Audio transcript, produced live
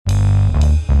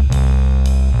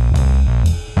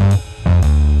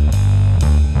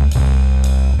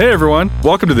Hey everyone,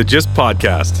 welcome to the Gist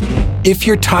Podcast. If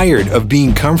you're tired of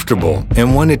being comfortable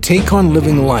and want to take on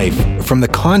living life from the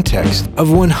context of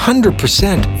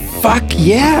 100%, fuck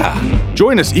yeah!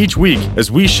 Join us each week as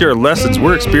we share lessons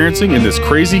we're experiencing in this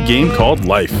crazy game called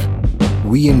life.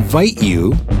 We invite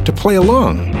you to play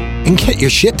along and get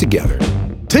your shit together.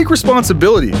 Take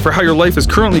responsibility for how your life is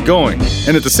currently going,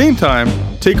 and at the same time,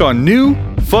 take on new,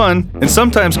 fun, and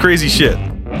sometimes crazy shit.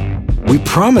 We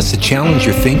promise to challenge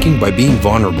your thinking by being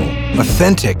vulnerable,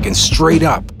 authentic, and straight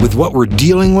up with what we're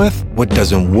dealing with, what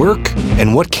doesn't work,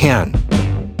 and what can.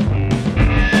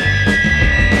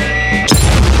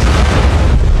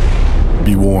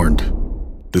 Be warned,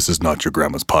 this is not your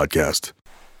grandma's podcast.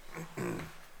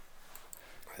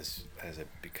 As it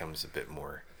becomes a bit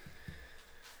more,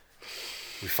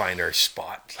 we find our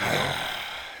spot. You know?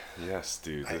 Yes,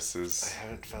 dude, I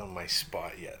haven't found my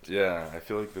spot yet. Yeah, I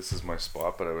feel like this is my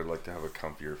spot, but I would like to have a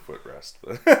comfier footrest.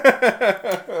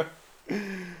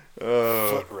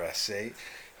 Footrests, eh?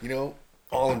 You know,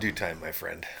 all in due time, my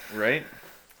friend. Right?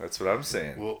 That's what I'm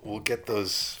saying. We'll get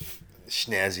those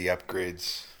snazzy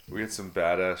upgrades. We had some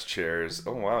badass chairs.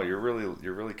 Oh wow, you're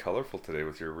really colorful today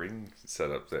with your ring set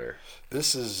up there.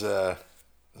 This is a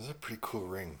pretty cool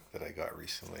ring that I got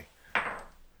recently.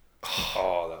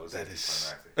 Oh, that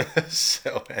is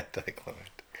so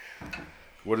anticlimactic.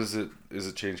 What is it? Is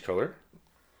it change color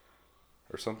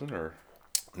or something, or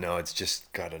no? It's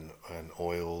just got an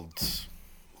oiled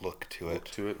look to it.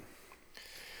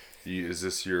 Is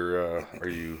this your?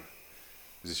 Is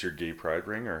this your gay pride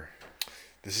ring, or?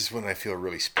 This is when I feel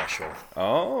really special.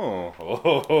 Oh.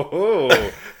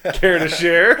 Care to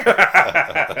share?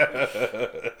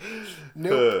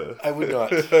 No, I would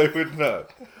not. I would not.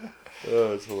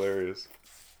 Oh, it's hilarious.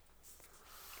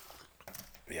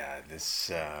 Yeah,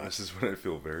 this is when I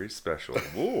feel very special.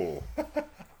 Whoa.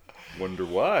 Wonder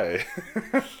why.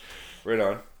 Right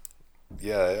on.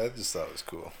 Yeah, I just thought it was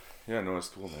cool. Yeah, no, it's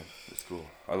cool, man. It's cool.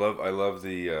 I love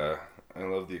the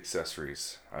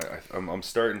accessories. I'm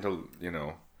starting to,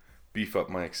 beef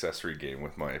up my accessory game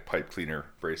with my pipe cleaner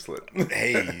bracelet.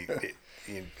 Hey,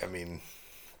 I mean,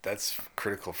 that's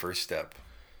critical first step.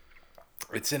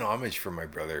 It's an homage for my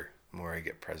brother. The more I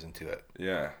get present to it.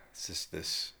 Yeah. It's just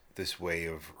this way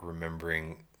of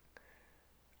remembering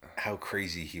how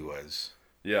crazy he was.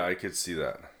 Yeah, I could see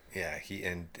that. Yeah,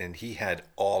 he had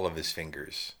all of his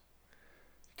fingers.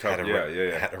 Had a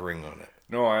ring on it.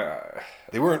 No,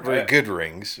 they weren't very good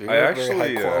rings. They weren't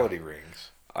very high quality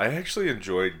rings. I actually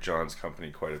enjoyed John's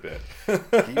company quite a bit.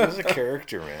 He was a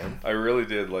character, man. I really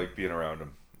did like being around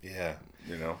him. Yeah.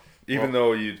 Even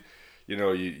though you'd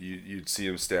see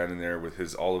him standing there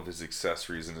with all of his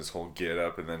accessories and his whole get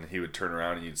up, and then he would turn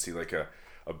around and you'd see like a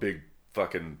big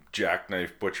fucking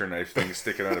jackknife, butcher knife thing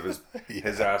sticking out of his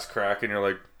his ass crack, and you're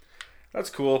like, that's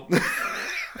cool.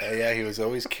 Yeah, he was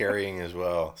always carrying as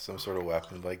well some sort of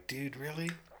weapon. Like, dude,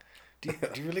 really? Do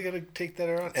you really got to take that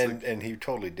around? And he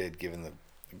totally did, given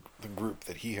the group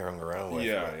that he hung around with.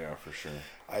 Yeah, for sure.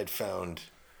 I'd found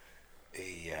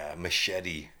a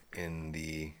machete in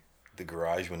the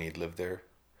garage when he'd lived there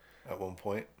at one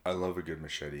point. I love a good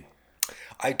machete.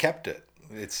 I kept it.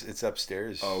 It's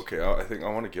upstairs. Oh, okay. I think I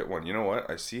want to get one. You know what?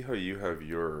 I see how you have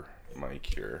your mic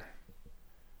here.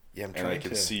 Yeah, and I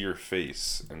can see your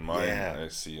face, and mine I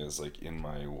see is like in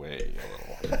my way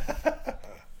a little.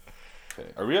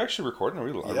 Okay. Are we actually recording?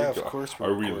 Of course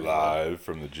we're recording. Are we live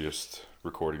from the Gist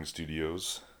recording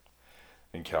studios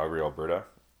in Calgary, Alberta,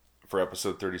 for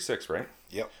episode 36, right?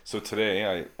 Yep. So today,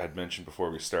 I had mentioned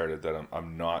before we started that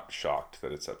I'm not shocked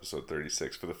that it's episode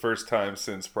 36 for the first time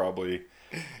since probably.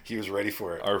 He was ready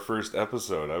for it. Our first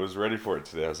episode. I was ready for it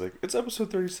today. I was like, it's episode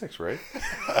 36, right?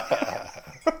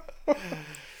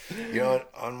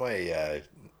 On my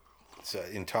so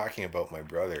in talking about my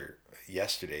brother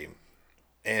yesterday,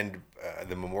 and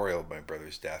the memorial of my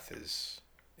brother's death is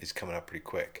coming up pretty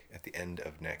quick at the end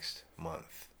of next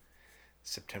month.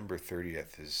 September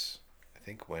 30th is, I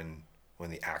think, when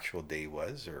the actual day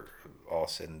was, or all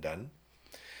said and done.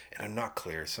 And I'm not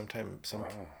clear. Sometime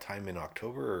in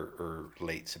October or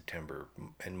late September.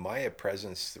 And my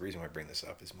presence, the reason why I bring this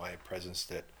up is my presence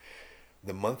that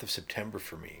the month of September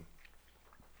for me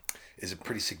is a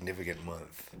pretty significant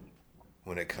month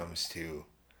when it comes to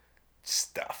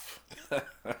stuff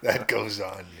that goes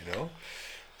on,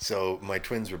 So my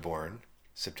twins were born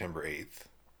September 8th.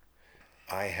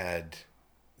 I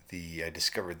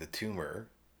discovered the tumor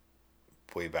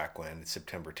way back when,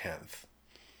 September 10th.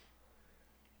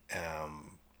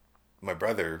 My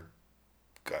brother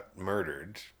got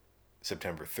murdered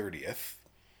September 30th.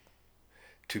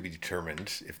 To be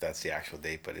determined if that's the actual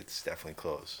date, but it's definitely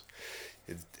close.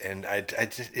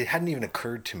 It hadn't even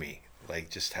occurred to me like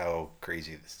just how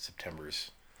crazy the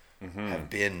Septembers have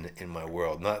been in my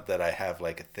world. Not that I have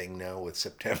like a thing now with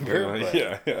September, but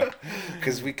yeah.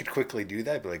 because we could quickly do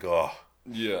that. Be like, oh,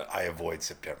 Yeah. I avoid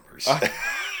Septembers.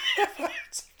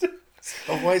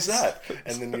 Oh, why is that?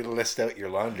 And then you list out your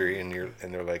laundry, and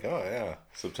they're like, oh yeah,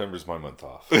 September's my month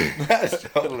off. that's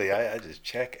totally. I just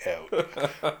check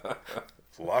out,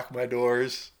 lock my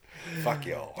doors. Fuck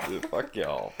y'all. Yeah, fuck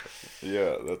y'all.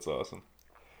 Yeah, that's awesome.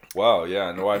 Wow.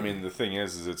 Yeah. No, I mean, the thing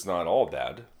is it's not all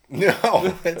bad.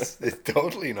 No, it's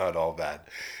totally not all bad.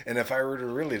 And if I were to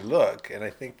really look, and I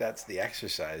think that's the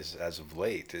exercise as of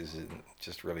late, is in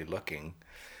just really looking,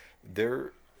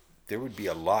 there would be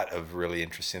a lot of really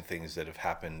interesting things that have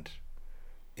happened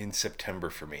in September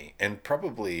for me, and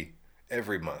probably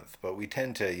every month. But we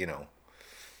tend to,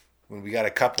 when we got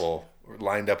a couple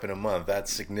lined up in a month,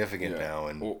 that's significant now.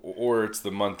 And or it's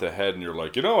the month ahead, and you're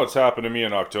like, what's happened to me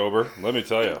in October? Let me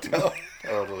tell you.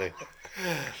 Totally.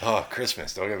 Oh,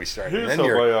 Christmas! Don't get me started. Here's how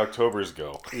my Octobers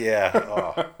go. Yeah.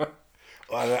 Oh.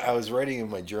 Well, I was writing in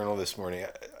my journal this morning.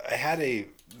 I had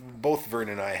both Vern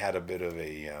and I had a bit of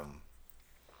a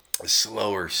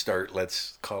slower start,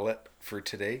 let's call it, for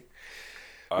today.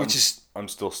 I'm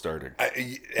still starting.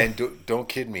 And don't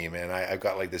kid me, man. I've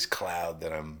got like this cloud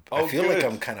that I feel like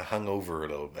I'm kind of hungover a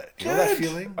little bit. You know that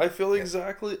feeling? I feel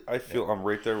exactly. I'm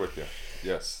right there with you.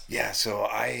 Yes. Yeah. So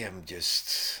I am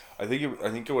just. I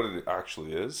think what it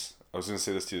actually is. I was going to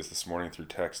say this to you this morning through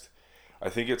text. I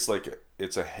think it's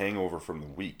a hangover from the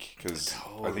week, because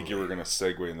I think you were going to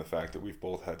segue in the fact that we've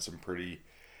both had some pretty,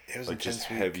 just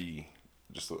heavy,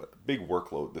 just a big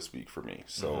workload this week for me.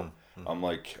 So I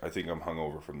think I'm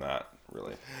hungover from that,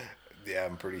 really. Yeah,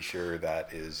 I'm pretty sure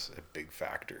that is a big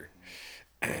factor.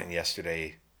 And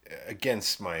yesterday,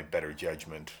 against my better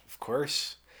judgment, of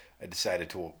course, I decided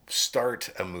to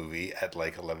start a movie at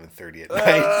like 11:30 at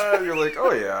night. You're like,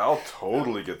 oh yeah, I'll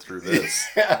totally get through this.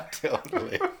 Yeah,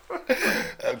 totally.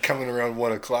 I'm coming around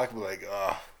 1 o'clock, I'm like,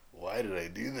 oh, why did I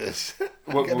do this?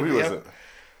 What movie was it?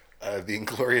 The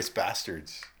Inglourious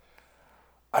Bastards.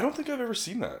 I don't think I've ever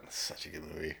seen that. It's such a good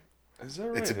movie. Is that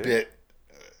right? It's a bit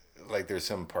like there's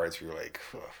some parts where you're like,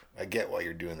 I get why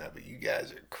you're doing that, but you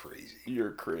guys are crazy.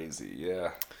 You're crazy,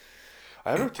 yeah.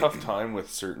 I have a tough time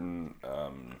with certain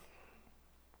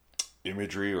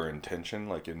imagery or intention,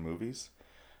 like in movies.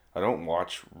 I don't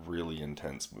watch really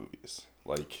intense movies.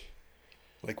 Like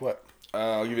what?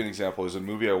 I'll give you an example. There's a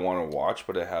movie I want to watch,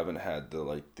 but I haven't had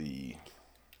the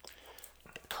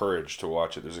courage to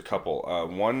watch it. There's a couple.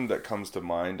 One that comes to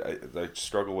mind, I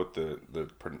struggle with the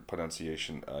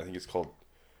pronunciation. I think it's called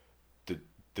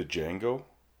Django.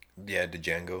 Yeah,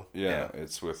 Django. Yeah,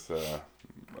 it's with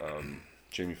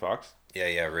Jamie Foxx.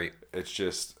 Yeah, right. It's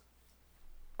just,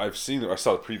 I saw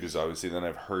the previews obviously, then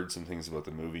I've heard some things about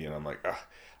the movie, and I'm like,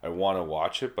 I want to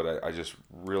watch it, but I just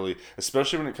really,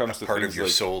 especially when it comes to part things of your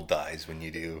like, soul dies when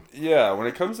you do. Yeah, when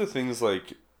it comes to things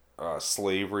like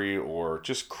slavery or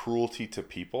just cruelty to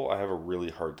people, I have a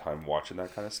really hard time watching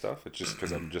that kind of stuff. It's just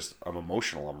because I'm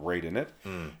emotional. I'm right in it,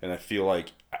 and I feel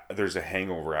like there's a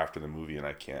hangover after the movie, and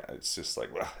I can't. It's just like,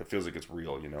 it feels like it's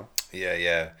real,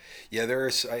 Yeah. There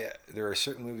are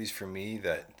certain movies for me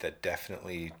that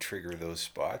definitely trigger those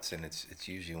spots, and it's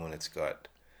usually when it's got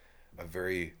a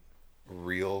very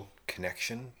real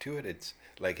connection to it. It's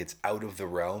like it's out of the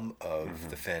realm of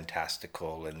the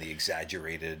fantastical and the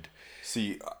exaggerated.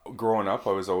 See, growing up,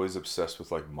 I was always obsessed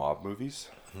with like mob movies,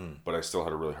 but I still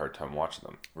had a really hard time watching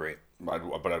them. Right.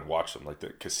 But I'd watch them, like the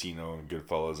Casino and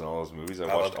Goodfellas and all those movies. I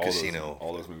loved watched Casino.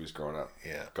 all those movies growing up.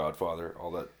 Yeah. Godfather,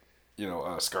 all that,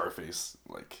 Scarface.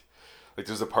 Like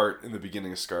there's a part in the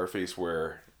beginning of Scarface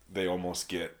where they almost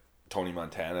get Tony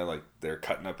Montana, like they're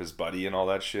cutting up his buddy and all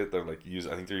that shit. They're like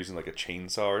I think they're using like a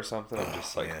chainsaw or something. I'm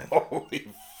just like, holy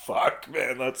fuck,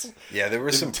 man, that's there were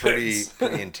intense. some pretty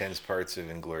intense parts of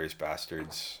Inglourious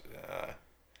Bastards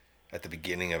at the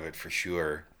beginning of it, for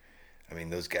sure. I mean,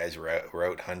 those guys were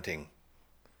out hunting,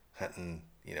 the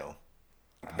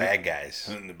bad guys.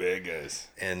 Hunting the bad guys.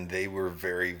 And they were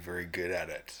very, very good at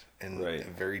it, and right.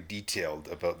 very detailed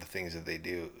about the things that they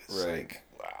do. It's right. like,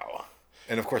 wow.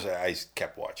 And of course, I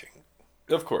kept watching.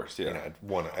 Of course, yeah. At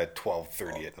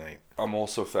 12:30 at night. I'm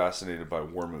also fascinated by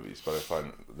war movies, but I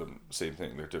find the same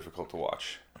thing. They're difficult to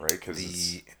watch, right?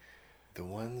 Because the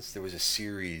ones, there was a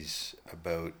series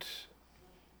about.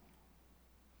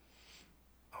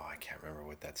 Oh, I can't remember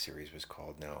what that series was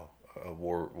called now. A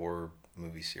war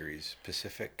movie series,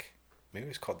 Pacific. Maybe it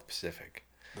was called The Pacific.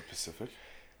 The Pacific.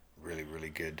 Really, really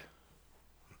good.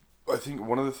 I think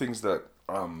one of the things that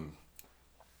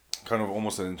kind of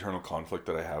almost an internal conflict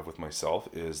that I have with myself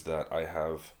is that I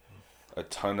have a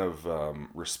ton of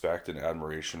respect and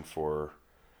admiration for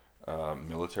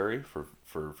military,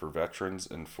 for veterans,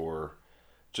 and for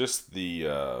just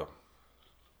the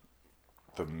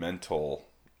mental,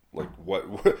 like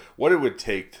what it would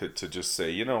take to just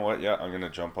say, you know what, yeah, I'm gonna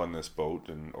jump on this boat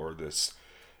or this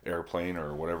airplane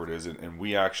or whatever it is, and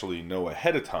we actually know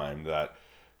ahead of time that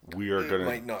we are gonna, it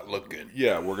might not look good.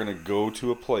 Yeah, we're gonna go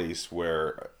to a place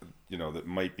where, that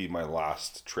might be my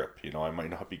last trip. I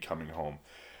might not be coming home,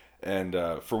 and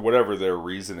for whatever their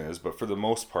reason is, but for the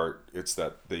most part, it's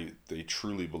that they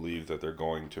truly believe that they're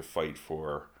going to fight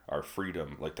for our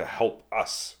freedom, like to help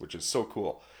us, which is so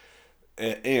cool.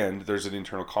 And there's an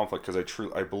internal conflict because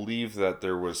I believe that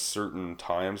there was certain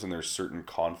times and there's certain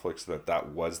conflicts that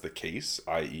was the case,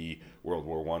 i.e. World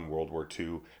War I, World War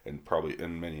II, and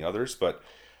many others. But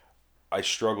I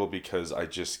struggle because I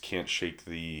just can't shake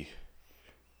the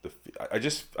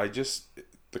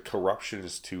corruption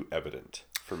is too evident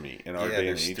for me in our day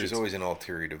and age. There's always an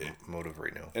ulterior motive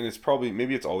right now, and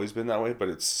maybe it's always been that way, but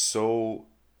it's so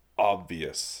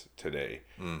obvious today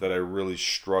that I really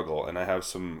struggle. And I have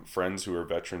some friends who are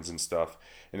veterans and stuff,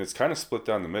 and it's kind of split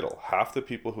down the middle. Half the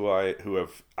people who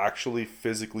have actually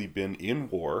physically been in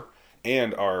war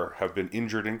and have been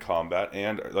injured in combat,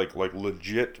 and like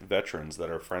legit veterans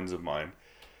that are friends of mine,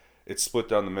 it's split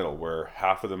down the middle, where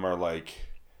half of them are like,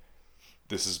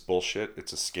 this is bullshit,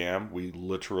 it's a scam, we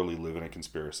literally live in a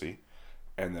conspiracy,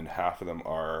 and then half of them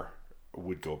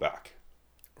would go back.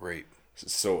 Right.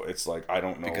 So it's like, I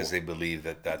don't know. Because they believe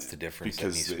that's the difference that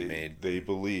needs to be made. They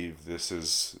believe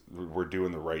we're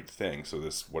doing the right thing. So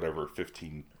this, whatever,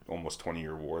 15, almost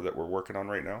 20-year war that we're working on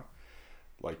right now,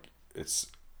 like, it's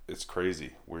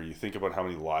crazy. Where you think about how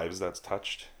many lives that's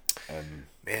touched. And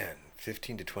man,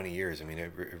 15 to 20 years. I mean,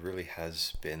 it really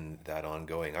has been that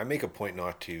ongoing. I make a point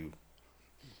not to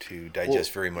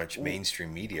digest very much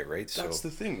mainstream media, right? That's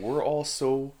the thing.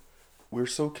 We're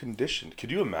so conditioned. Could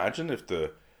you imagine if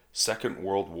the Second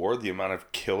World War, the amount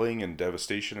of killing and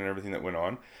devastation and everything that went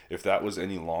on, if that was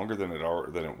any longer than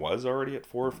it was already at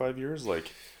 4 or 5 years?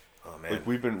 Like, oh man, like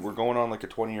we're going on like a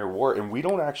 20-year war, and we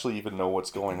don't actually even know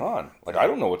what's going on. Like, I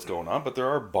don't know what's going on, but there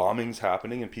are bombings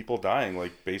happening and people dying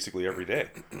like basically every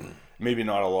day. Maybe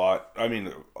not a lot. I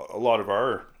mean, a lot of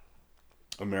our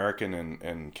American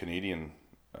and Canadian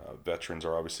veterans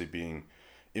are obviously being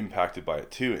impacted by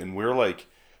it too, and we're like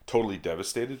totally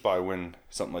devastated by when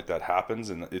something like that happens,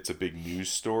 and it's a big news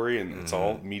story, and it's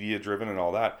all media driven and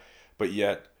all that. But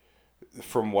yet,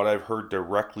 from what I've heard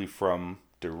directly from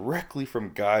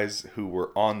guys who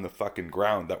were on the fucking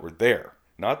ground, that were there,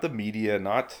 not the media,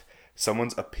 not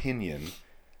someone's opinion,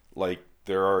 like,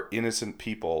 there are innocent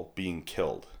people being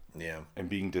killed, and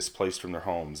being displaced from their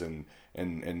homes, and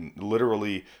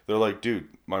literally they're like, dude,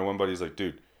 my one buddy's like,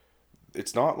 dude,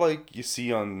 it's not like you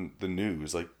see on the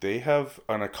news. Like, they have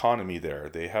an economy there.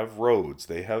 They have roads.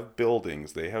 They have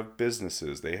buildings. They have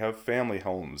businesses. They have family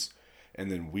homes.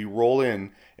 And then we roll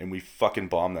in and we fucking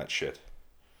bomb that shit.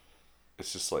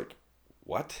 It's just like,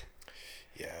 what?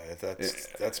 Yeah,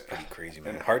 that's pretty crazy,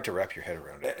 man. Hard to wrap your head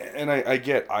around it. And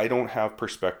I don't have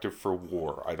perspective for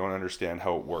war. I don't understand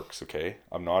how it works, okay?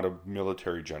 I'm not a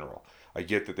military general. I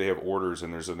get that they have orders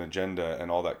and there's an agenda and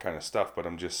all that kind of stuff, but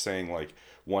I'm just saying, like,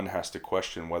 one has to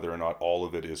question whether or not all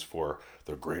of it is for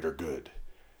the greater good.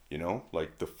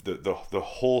 Like the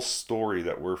whole story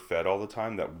that we're fed all the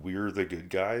time, that we're the good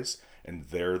guys and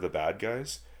they're the bad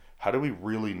guys. How do we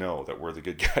really know that we're the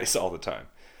good guys all the time?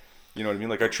 You know what I mean?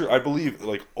 Like, I believe,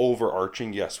 like,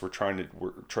 overarching, yes, we're trying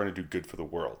to do good for the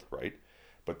world, right?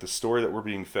 But the story that we're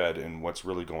being fed and what's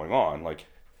really going on, like,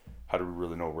 how do we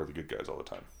really know we're the good guys all the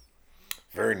time?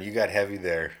 Vern, you got heavy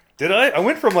there. Did I? I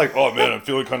went from like, oh man, I'm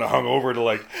feeling kind of hungover, to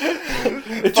like,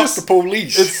 it's just the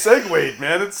police. It's segued,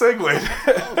 man. It's segued.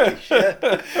 Holy shit!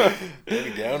 Get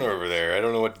me down over there. I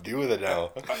don't know what to do with it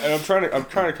now. And I'm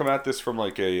trying to come at this from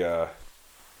like an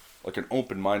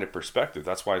open-minded perspective.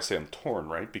 That's why I say I'm torn,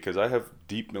 right? Because I have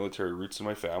deep military roots in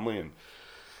my family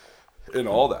and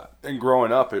all that. And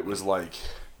growing up, it was like,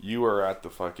 you are at the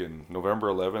fucking November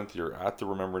 11th. You're at the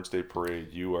Remembrance Day parade.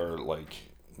 You are like,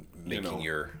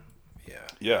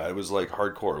 yeah, it was like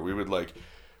hardcore. We would, like,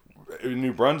 in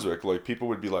New Brunswick, like, people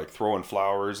would be like throwing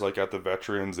flowers like at the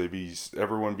veterans.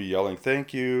 Everyone be yelling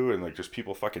thank you, and like just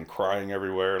people fucking crying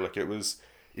everywhere. Like, it was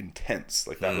intense.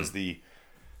 Like, that was the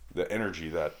energy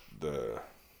that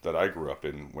I grew up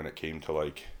in when it came to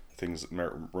like things,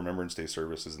 Remembrance Day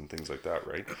services and things like that,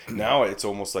 right? Now it's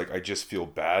almost like I just feel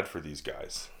bad for these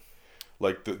guys.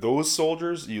 Like, those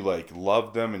soldiers, you like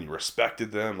loved them and you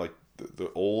respected them, like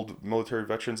the old military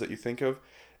veterans that you think of,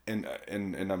 and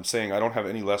I'm saying I don't have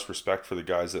any less respect for the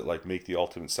guys that like make the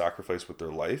ultimate sacrifice with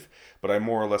their life, but I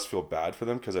more or less feel bad for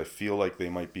them because I feel like they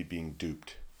might be being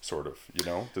duped. sort of, you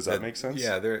know? Does that make sense?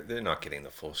 Yeah, they're not getting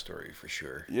the full story for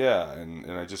sure. Yeah, and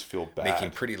I just feel bad.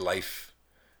 Making pretty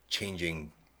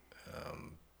life-changing,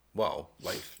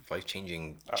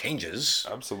 life-changing changes.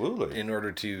 Absolutely. In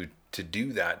order to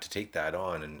do that, to take that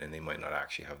on, and they might not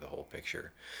actually have the whole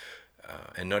picture,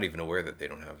 and not even aware that they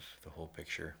don't have the whole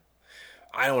picture.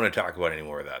 I don't want to talk about any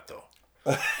more of that, though.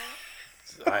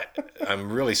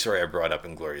 I'm really sorry I brought up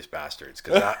Inglourious Bastards,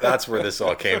 because that's where this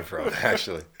all came from,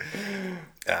 actually.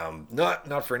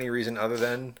 Not for any reason other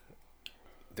than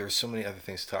there's so many other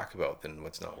things to talk about than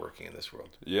what's not working in this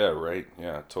world. Yeah, right.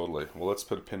 Yeah, totally. Well, let's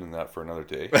put a pin in that for another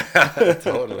day.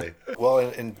 Totally. Well,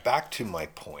 and back to my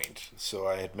point. So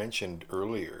I had mentioned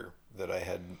earlier that I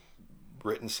had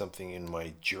written something in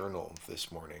my journal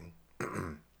this morning.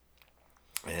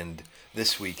 And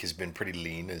this week has been pretty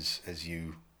lean, as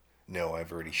you know.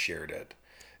 I've already shared it.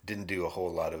 Didn't do a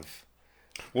whole lot of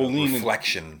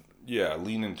reflection.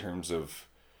 Lean in terms of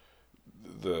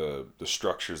the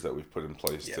structures that we've put in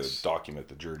place to document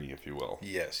the journey, if you will.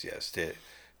 Yes.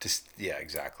 Yeah,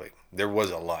 exactly. There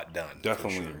was a lot done.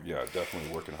 Definitely,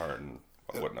 definitely working hard and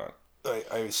whatnot.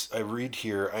 I read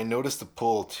here, I noticed the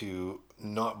pull to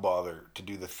not bother to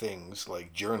do the things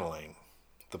like journaling,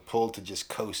 the pull to just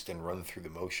coast and run through the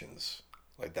motions.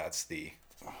 Like that's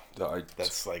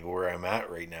like where I'm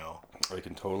at right now. I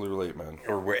can totally relate, man.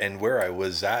 Where I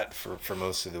was at for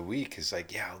most of the week is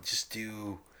like, I'll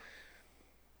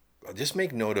just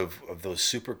make note of those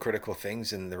super critical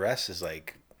things, and the rest is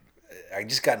like, I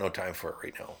just got no time for it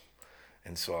right now.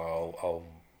 And so I'll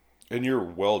and you're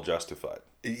well justified.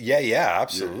 Yeah,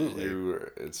 absolutely.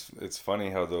 It's funny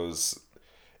how those,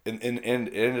 and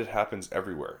it happens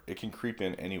everywhere. It can creep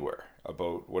in anywhere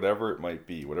about whatever it might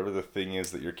be, whatever the thing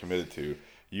is that you're committed to.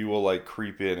 You will like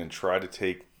creep in and try to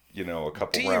take, a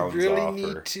couple rounds off. Do you really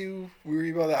need to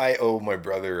worry about that? I owe my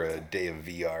brother a day of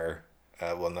VR.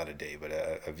 Well, not a day, but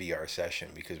a VR session,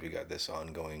 because we got this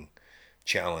ongoing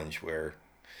challenge where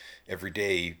every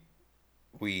day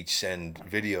we each send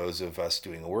videos of us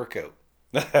doing a workout.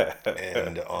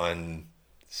 And on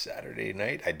Saturday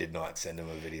night, I did not send him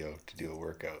a video to do a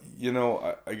workout.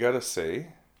 I gotta say,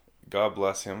 God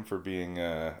bless him for being,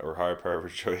 or higher power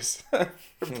of choice,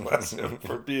 bless him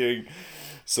for being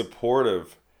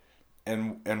supportive.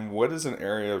 And what is an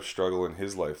area of struggle in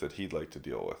his life that he'd like to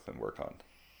deal with and work on?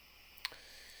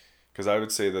 Because I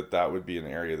would say that would be an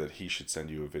area that he should send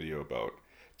you a video about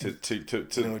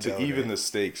to even the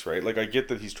stakes, right? Like, I get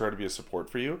that he's trying to be a support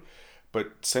for you,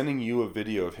 but sending you a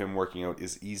video of him working out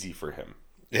is easy for him.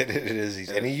 It is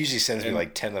easy. And he usually sends me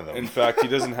like 10 of them. In fact, he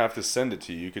doesn't have to send it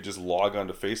to you. You could just log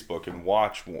onto Facebook and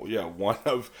watch, one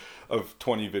of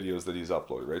 20 videos that he's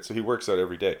uploaded, right? So he works out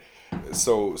every day.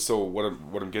 So what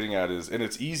I'm getting at is, and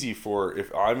it's easy for,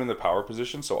 if I'm in the power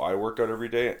position, so I work out every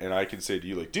day, and I can say to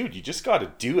you, like, dude, you just got to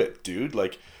do it, dude.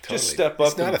 Like, totally. Just step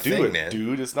up and do it, man.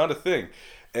 Dude. It's not a thing.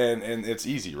 And it's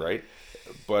easy, right?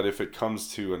 But if it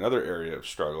comes to another area of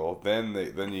struggle, then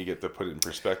you get to put it in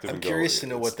perspective. I'm curious to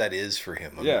know what that is for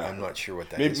him. I'm not sure what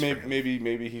that is for him.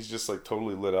 Maybe he's just like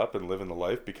totally lit up and living the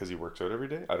life because he works out every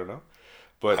day. I don't know,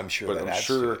 but I'm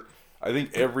sure. I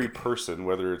think every person,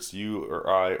 whether it's you or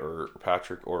I or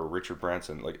Patrick or Richard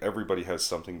Branson, like everybody has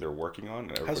something they're working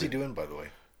on. How's he doing, by the way?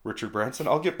 Richard Branson?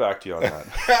 I'll get back to you on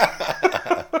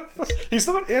that. He's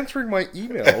not answering my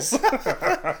emails.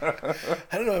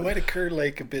 I don't know. It might occur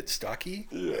like a bit stocky.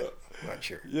 Yeah. I'm not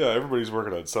sure. Yeah, everybody's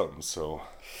working on something, so.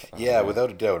 Yeah,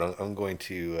 without a doubt. I'm going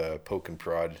to poke and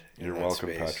prod. You're welcome,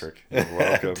 space. Patrick. You're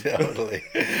welcome. Totally.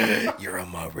 You're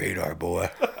on my radar, boy.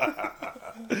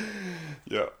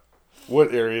 Yeah.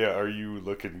 What area are you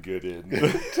looking good in?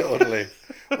 Totally.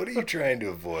 What are you trying to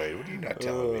avoid? What are you not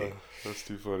telling me? That's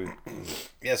too funny.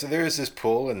 Yeah, so there is this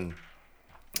pull, and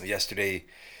yesterday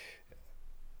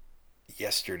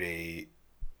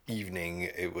evening,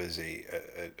 it was a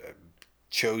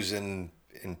chosen,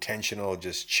 intentional,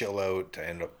 just chill out. I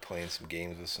ended up playing some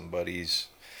games with some buddies,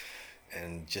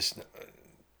 and just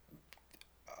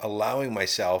allowing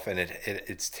myself, and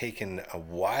it's taken a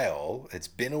while. It's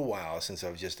been a while since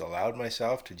I've just allowed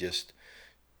myself to just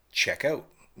check out.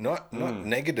 Not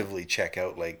negatively check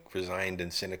out, like resigned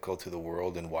and cynical to the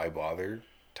world and why bother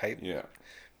type. Yeah.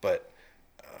 But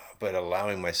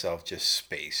allowing myself just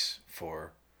space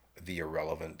for the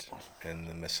irrelevant and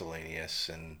the miscellaneous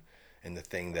and the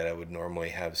thing that I would normally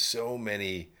have so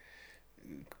many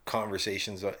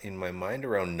conversations in my mind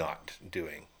around not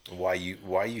doing. Why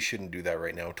you shouldn't do that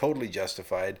right now. Totally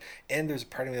justified. And there's a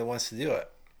part of me that wants to do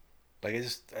it. Like I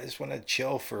just want to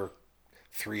chill for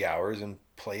 3 hours and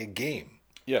play a game.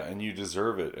 Yeah, and you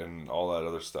deserve it and all that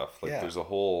other stuff. Like there's a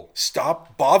whole...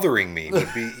 Stop bothering me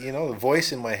would be, the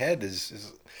voice in my head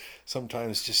is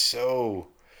sometimes just so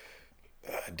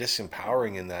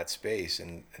disempowering in that space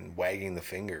and wagging the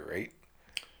finger, right?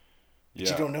 But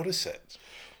you don't notice it.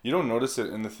 You don't notice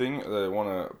it. And the thing that I want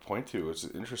to point to, which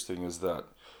is interesting, is that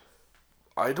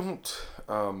I don't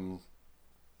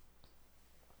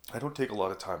take a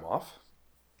lot of time off.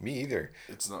 Me either.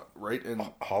 It's not right.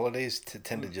 And holidays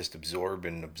tend to just absorb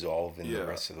and absolve in the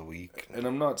rest of the week. And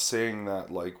I'm not saying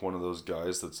that like one of those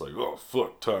guys that's like, oh,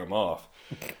 fuck, time off.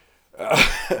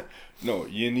 No,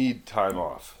 you need time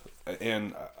off.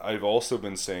 And I've also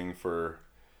been saying for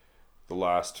the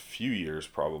last few years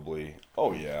probably,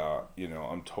 oh yeah,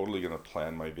 I'm totally going to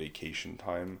plan my vacation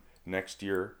time next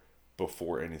year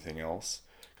before anything else.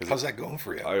 How's that going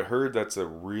for you? I heard that's a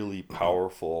really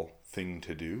powerful thing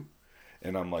to do.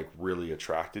 And I'm like really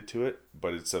attracted to it,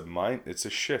 but it's a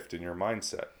shift in your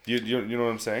mindset. You know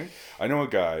what I'm saying? I know a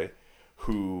guy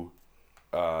who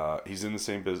he's in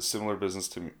the similar business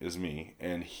as me,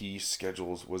 and he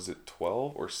schedules, was it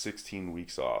 12 or 16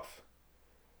 weeks off?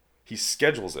 He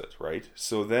schedules it, right?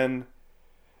 So then,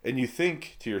 and you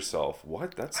think to yourself,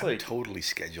 what? I'm totally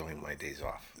scheduling my days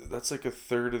off. That's like a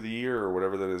third of the year or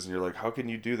whatever that is, and you're like, how can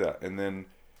you do that? And then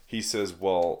he says,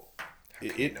 well,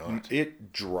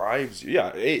 it drives you.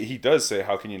 Yeah, he does say,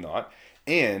 how can you not?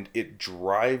 And it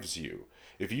drives you.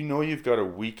 If you know you've got a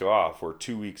week off or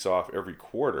 2 weeks off every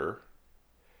quarter,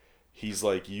 he's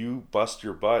like, you bust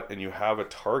your butt and you have a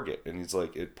target. And he's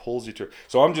like, it pulls you to.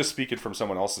 So I'm just speaking from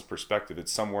someone else's perspective.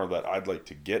 It's somewhere that I'd like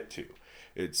to get to.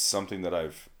 It's something that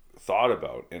I've thought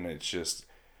about, and it's just,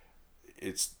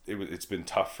 it's been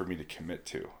tough for me to commit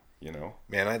to,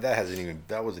 Man,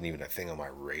 that wasn't even a thing on my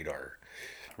radar.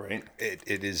 Right.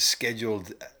 It is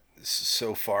scheduled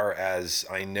so far as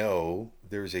I know.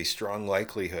 There's a strong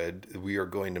likelihood we are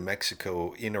going to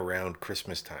Mexico in around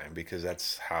Christmas time, because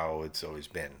that's how it's always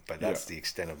been. But that's the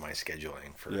extent of my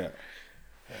scheduling for.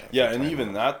 And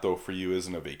even that though for you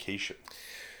isn't a vacation.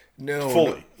 No,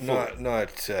 fully. Not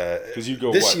because you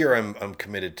go this year. I'm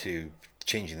committed to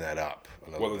changing that up.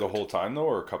 The whole time though,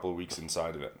 or a couple of weeks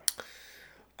inside of it.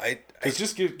 Because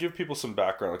just give people some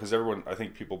background, because I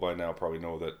think people by now probably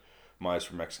know that Maya's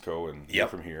from Mexico and you're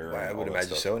from here. Well, I would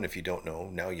imagine so, and if you don't know,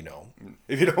 now you know.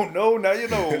 If you don't know, now you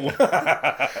know.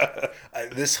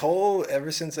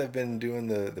 Ever since I've been doing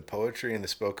the poetry and the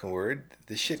spoken word,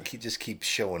 this shit just keeps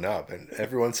showing up, and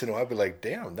every once in a while I'll be like,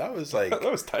 damn, that was like...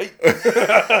 that was tight.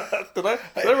 Did I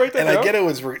write that down? And I get it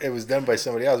was done by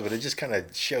somebody else, but it just kind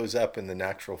of shows up in the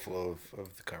natural flow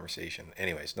of the conversation.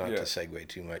 Anyways, not to segue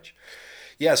too much.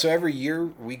 Yeah, so every year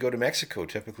we go to Mexico,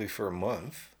 typically for a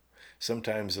month,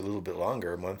 sometimes a little bit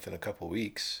longer, a month and a couple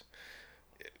weeks,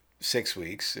 6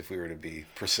 weeks if we were to be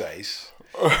precise.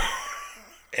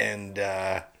 And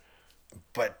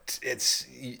but it's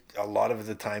a lot of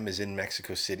the time is in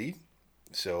Mexico City,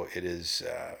 so it is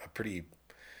a pretty.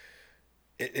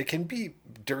 It can be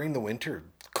during the winter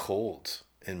cold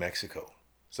in Mexico.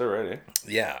 Is that right?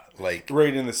 Yeah, like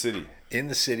right in the city. In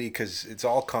the city, because it's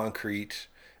all concrete.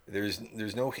 There's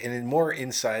no, and more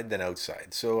inside than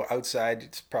outside. So outside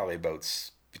it's probably about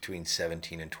between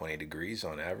 17 and 20 degrees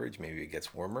on average. Maybe it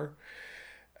gets warmer.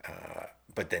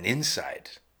 But then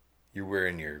inside, you're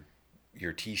wearing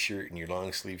your t-shirt and your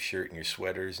long sleeve shirt and your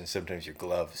sweaters and sometimes your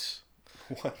gloves.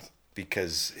 What?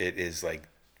 Because it is like,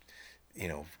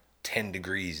 10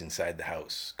 degrees inside the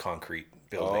house, concrete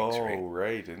buildings, right? Oh,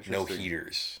 right. Interesting. No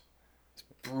heaters. It's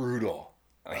brutal.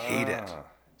 I hate it.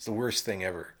 It's the worst thing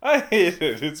ever. I hate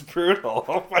it. It's brutal.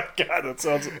 Oh my God, that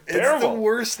sounds terrible. It's the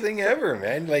worst thing ever,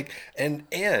 man. Like, and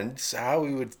how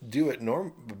we would do it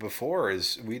before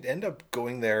is we'd end up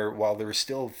going there while there were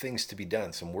still things to be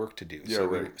done, some work to do. Yeah, so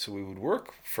right. So we would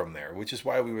work from there, which is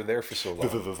why we were there for so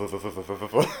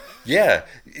long. Yeah,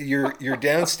 you're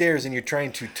downstairs and you're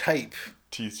trying to type.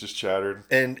 Teeth just chattered.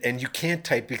 And you can't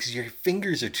type because your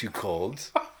fingers are too cold.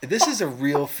 This is a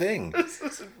real thing. This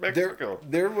is in Mexico.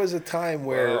 There was a time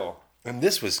where, wow. And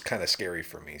this was kind of scary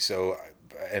for me. So,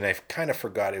 and I kind of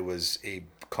forgot it was a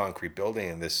concrete building,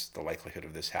 and the likelihood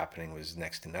of this happening was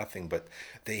next to nothing. But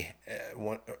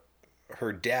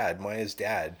her dad, Maya's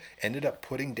dad, ended up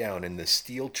putting down in the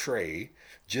steel tray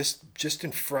just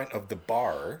in front of the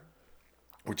bar,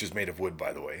 which is made of wood,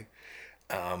 by the way.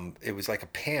 It was like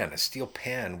a steel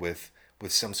pan with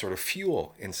some sort of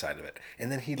fuel inside of it,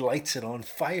 and then he lights it on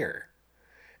fire,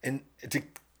 and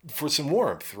for some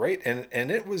warmth, right?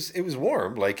 And it was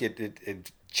warm, like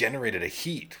it generated a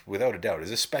heat without a doubt. It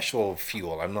was a special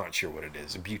fuel. I'm not sure what it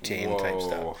is, a butane type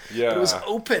stuff. Yeah, but it was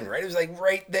open, right? It was like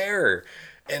right there,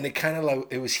 and it kind of like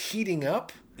it was heating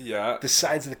up. Yeah, the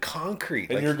sides of the concrete,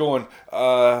 and like, you're going.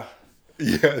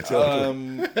 Yeah,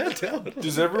 totally.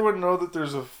 Does everyone know that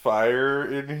there's a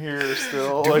fire in here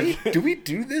still? Do we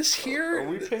do this here? Are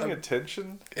we paying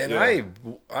attention? And Yeah.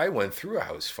 I went through a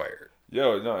house fire.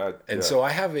 Yeah, no, So I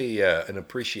have an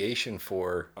appreciation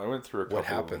for I went through a couple what of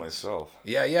happens. them myself.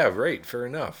 Yeah, right, fair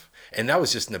enough. And that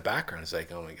was just in the background. It's like,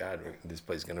 oh my God, this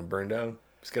place is going to burn down.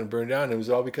 It's going to burn down. It was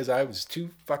all because I was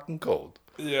too fucking cold.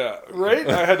 Yeah, right?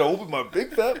 I had to open my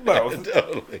big fat mouth.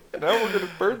 Totally. Now we're going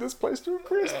to burn this place to a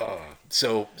crisp.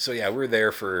 So yeah, we're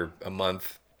there for a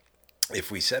month.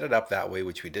 If we set it up that way,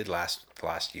 which we did last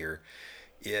year,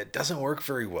 it doesn't work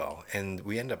very well. And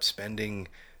we end up spending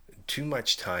too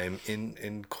much time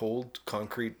in cold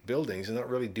concrete buildings and not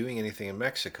really doing anything in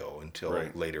Mexico until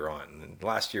Right. later on. And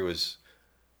last year was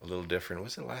a little different.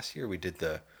 Wasn't it last year we did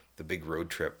the big road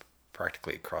trip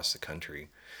practically across the country?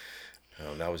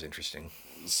 That was interesting.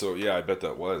 So yeah, I bet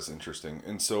that was interesting.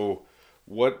 And so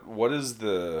what is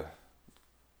the,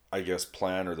 I guess,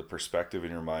 plan or the perspective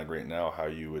in your mind right now how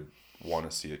you would want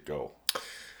to see it go?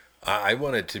 I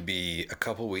want it to be a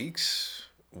couple weeks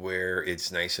where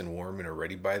it's nice and warm and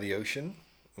already by the ocean.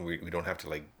 We don't have to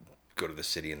like go to the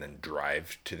city and then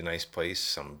drive to the nice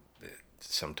place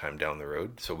sometime down the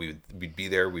road. So we'd be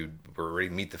there. We'd already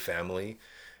meet the family,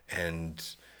 and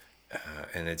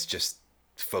it's just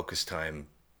focus time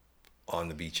on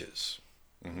the beaches.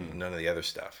 Mm-hmm. None of the other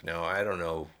stuff. Now I don't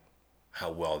know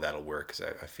how well that'll work because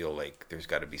I feel like there's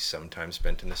got to be some time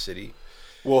spent in the city.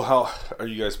 Well, how are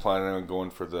you guys planning on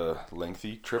going for the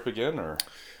lengthy trip again, or?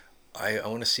 I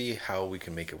want to see how we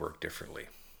can make it work differently.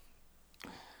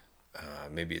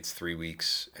 Maybe it's 3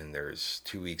 weeks and there's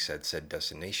 2 weeks at said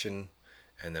destination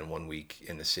and then 1 week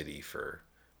in the city for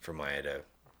Maya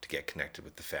to get connected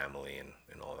with the family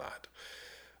and all that.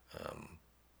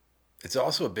 It's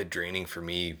also a bit draining for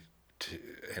me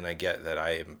and I get that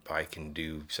I can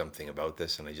do something about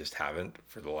this and I just haven't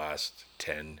for the last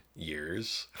 10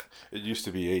 years. It used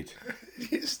to be 8.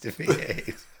 It used to be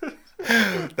 8.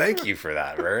 Thank you for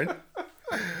that, Vern.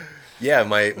 Yeah,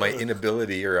 my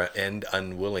inability and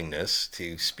unwillingness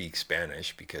to speak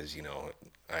Spanish because,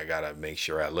 I got to make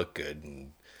sure I look good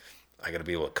and I got to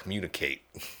be able to communicate.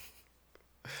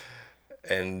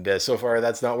 And so far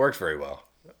that's not worked very well.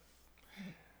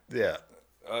 Yeah.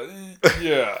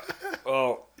 Yeah.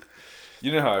 Well,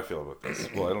 you know how I feel about this.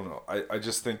 Well, I don't know. I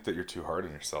just think that you're too hard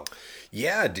on yourself.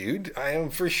 Yeah, dude. I am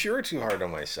for sure too hard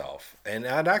on myself. And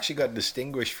that actually got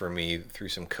distinguished for me through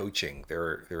some coaching.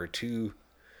 There are two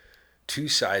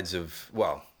sides of,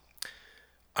 well,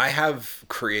 I have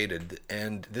created,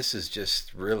 and this is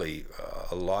just really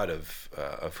a lot of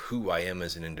who I am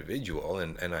as an individual,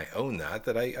 and I own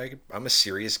that I'm a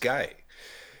serious guy.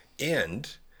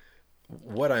 And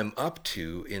what I'm up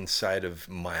to inside of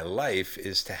my life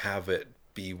is to have it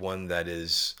be one that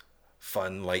is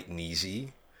fun, light, and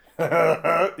easy.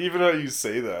 Even though you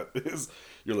say that,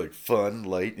 you're like fun,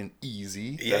 light, and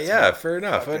easy. Yeah, fair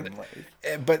enough.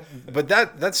 But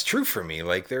that's true for me.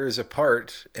 Like there is a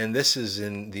part, and this is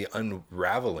in the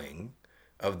unraveling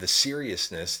of the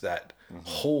seriousness that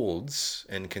holds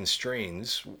and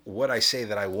constrains what I say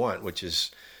that I want, which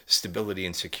is stability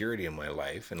and security in my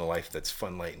life and a life that's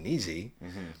fun, light, and easy.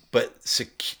 But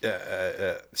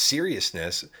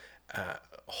seriousness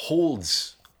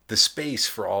holds the space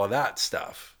for all of that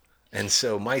stuff. And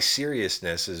so my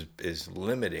seriousness is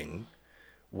limiting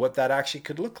what that actually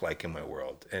could look like in my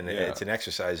world. And it's an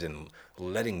exercise in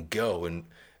letting go and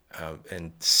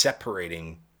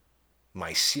separating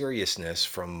my seriousness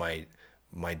from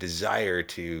my desire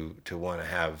to want to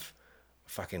have a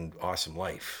fucking awesome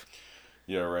life.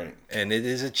 Yeah, right. And it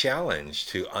is a challenge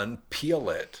to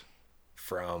unpeel it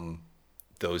from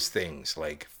those things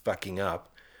like fucking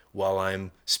up while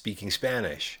I'm speaking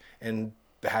Spanish and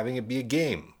having it be a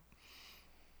game.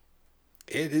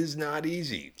 It is not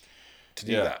easy to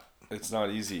do that. It's not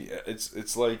easy.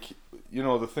 It's like,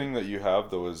 the thing that you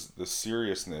have though is the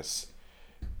seriousness.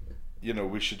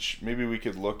 We should maybe we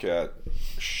could look at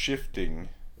shifting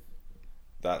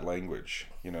that language,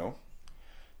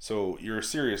 So you're a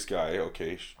serious guy,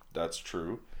 okay, that's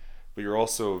true. But you're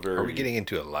also very... Are we getting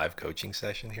into a live coaching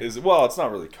session here? Well, it's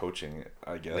not really coaching,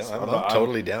 I guess. No, I'm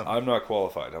totally down. I'm not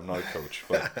qualified. I'm not a coach,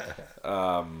 but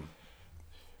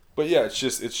but yeah, it's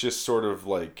just sort of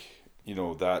like,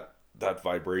 that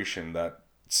vibration, that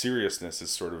seriousness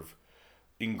is sort of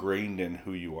ingrained in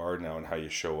who you are now and how you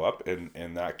show up,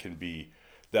 and that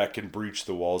can breach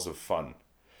the walls of fun.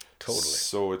 Totally.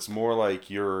 So it's more like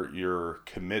you're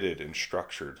committed and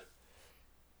structured,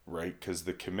 right? Because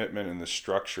the commitment and the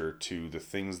structure to the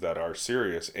things that are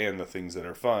serious and the things that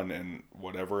are fun and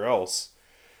whatever else,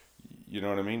 You know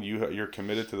what I mean? You're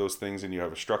committed to those things and you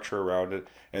have a structure around it.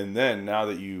 And then now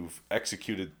that you've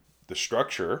executed the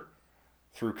structure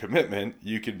through commitment,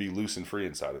 you can be loose and free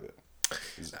inside of it.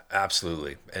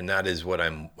 Absolutely. And that is what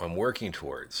I'm working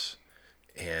towards.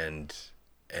 And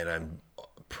I'm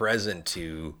present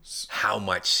to how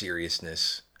much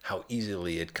seriousness, how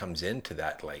easily it comes into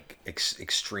that like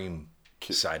extreme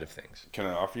side of things. Can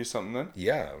I offer you something then?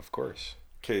 Yeah, of course.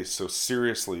 Okay, so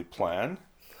seriously plan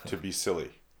to be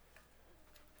silly.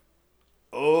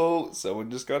 Oh, someone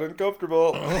just got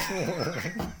uncomfortable.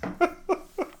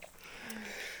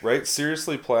 Right?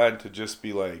 Seriously plan to just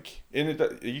be like,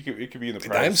 it could be in the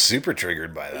privacy. I'm super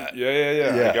triggered by that.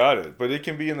 Yeah. I got it. But it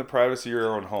can be in the privacy of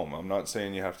your own home. I'm not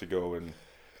saying you have to go and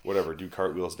whatever, do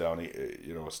cartwheels down,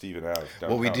 Stephen Ave.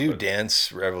 Well, we do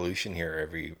Dance Revolution here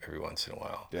every once in a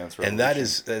while. Dance Revolution. And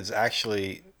that's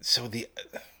actually, so the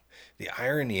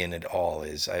irony in it all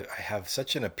is I have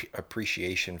such an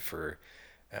appreciation for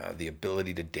the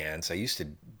ability to dance. I used to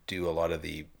do a lot of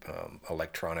the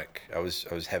electronic. I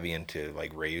was heavy into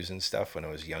like raves and stuff when I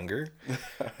was younger,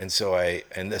 and so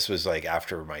this was like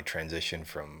after my transition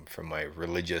from my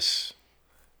religious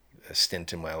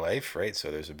stint in my life, right?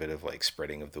 So there's a bit of like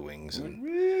spreading of the wings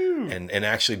and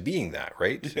actually being that,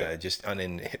 right? Yeah. Just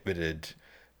uninhibited,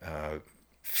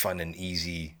 fun and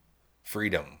easy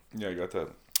freedom. Yeah, I got that.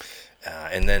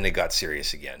 And then it got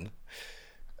serious again.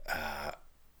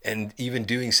 And even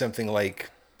doing something like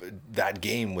that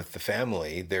game with the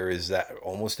family, there is that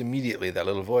almost immediately that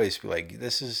little voice be like,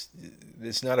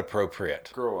 it's not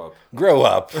appropriate. Grow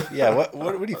up. Yeah.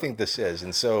 What do you think this is?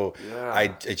 And so Yeah. I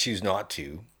choose not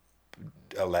to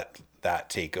let that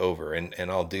take over, and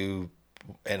I'll do,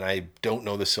 and I don't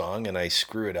know the song and I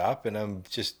screw it up and I'm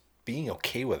just being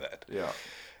okay with it. Yeah.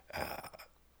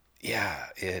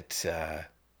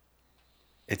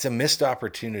 It's a missed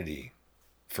opportunity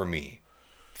for me,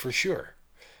 for sure.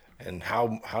 And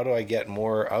how do I get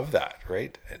more of that,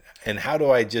 right? And how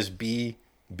do I just be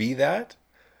that?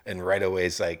 And right away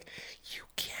it's like, you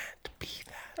can't be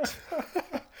that.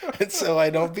 And so I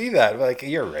don't be that. Like,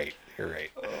 you're right.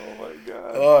 Oh my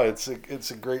God. Oh, it's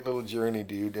a great little journey,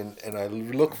 dude. And I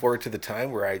look forward to the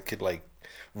time where I could like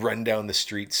run down the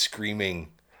street screaming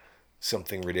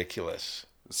something ridiculous.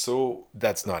 So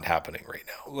That's not happening right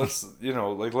now. let's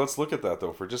look at that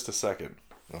though for just a second.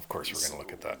 Of course, we're going to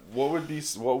look at that. What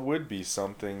would be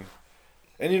something,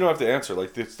 and you don't have to answer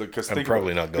like this because I'm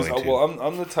probably not going to. Well,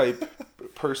 I'm the type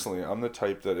personally. I'm the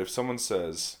type that if someone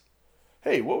says,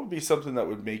 "Hey, what would be something that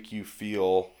would make you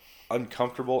feel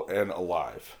uncomfortable and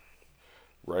alive?"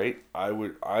 Right?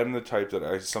 I'm the type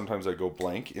that sometimes I go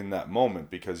blank in that moment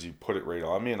because you put it right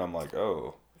on me, and I'm like,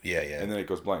 oh, Yeah. and then it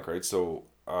goes blank, right? So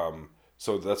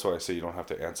that's why I say you don't have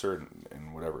to answer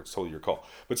and whatever. It's totally your call.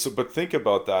 But think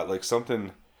about that, like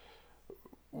something.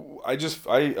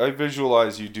 I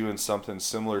visualize you doing something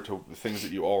similar to the things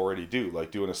that you already do,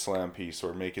 like doing a slam piece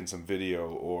or making some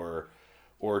video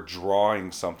or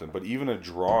drawing something. But even a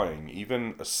drawing,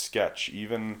 even a sketch,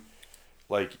 even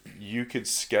like you could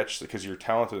sketch because you're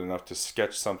talented enough to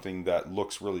sketch something that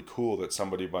looks really cool that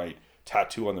somebody might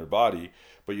tattoo on their body.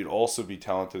 But you'd also be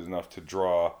talented enough to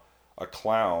draw a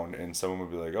clown and someone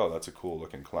would be like, oh, that's a cool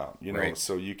looking clown, Right.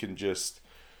 So you can just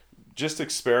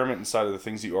experiment inside of the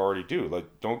things you already do.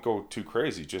 Like, don't go too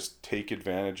crazy, just take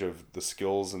advantage of the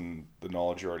skills and the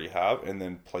knowledge you already have and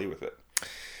then play with it.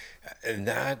 And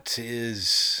that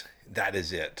is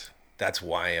it. That's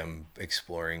why I'm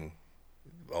exploring,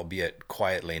 albeit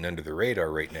quietly and under the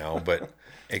radar right now, but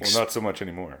Well, not so much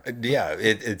anymore. yeah,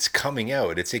 it's coming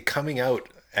out. It's a coming out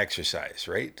exercise,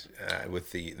 right?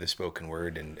 With the spoken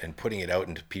word and putting it out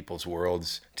into people's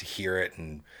worlds to hear it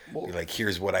and be like,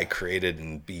 here's what I created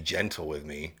and be gentle with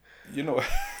me. You know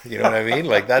what I mean?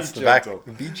 Like that's Be the back.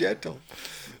 gentle. Be gentle.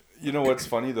 You know what's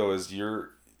funny though is you're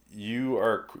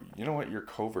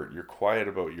covert. You're quiet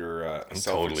about your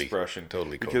self-expression.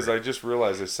 Totally Because covert. I just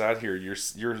realized I sat here. You're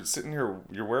sitting here.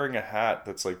 You're wearing a hat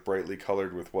that's like brightly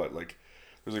colored with what, like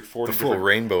there's like 40 The full different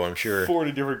rainbow, I'm sure.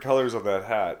 40 different colors on that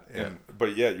hat.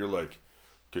 But yet you're like,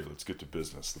 okay, let's get to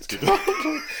business. Let's get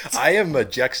to I am a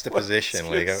juxtaposition.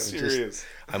 Let's get I'm serious.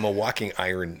 I'm a walking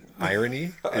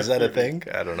irony. Is that a thing?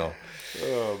 I don't know.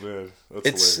 Oh man, that's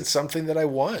It's hilarious. something that I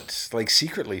want, like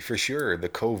secretly for sure. The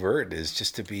covert is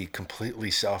just to be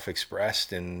completely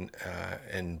self-expressed and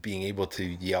being able to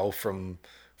yell from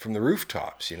the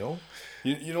rooftops. You know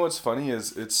what's funny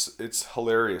is it's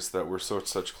hilarious that we're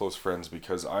such close friends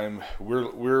because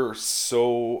we're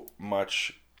so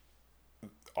much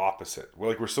opposite.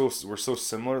 We're so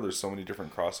similar. There's so many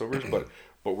different crossovers,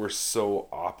 but we're so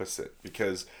opposite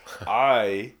because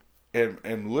I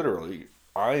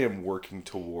am working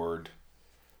toward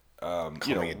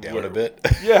Calming it down a bit.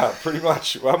 Yeah, pretty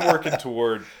much. I'm working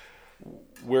toward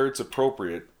where it's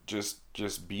appropriate,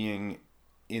 just being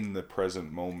in the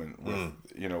present moment with,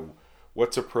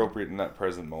 what's appropriate in that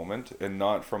present moment, and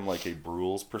not from like a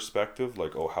Brules perspective,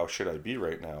 like, oh, how should I be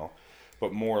right now?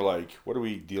 But more like, what are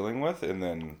we dealing with? And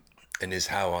then... And is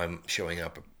how I'm showing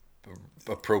up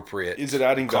appropriate? Is it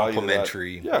adding value?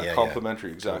 Complementary? Yeah,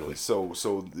 complementary, exactly. Totally.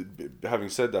 So having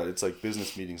said that, it's like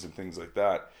business meetings and things like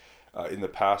that. In the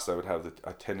past, I would have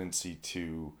a tendency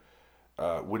to,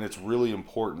 when it's really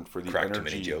important for the crack energy... too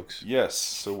many jokes. Yes.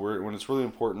 So when it's really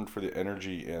important for the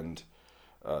energy and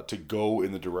to go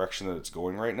in the direction that it's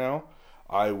going right now,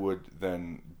 I would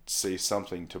then say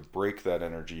something to break that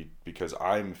energy because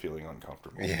I'm feeling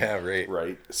uncomfortable. Yeah, right.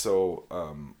 Right. So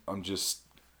I'm just,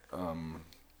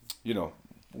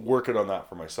 working on that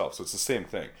for myself. So it's the same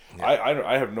thing. Yeah.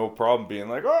 I have no problem being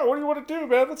like, oh, what do you want to do,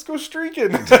 man? Let's go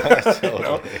streaking.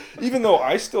 Even though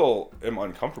I still am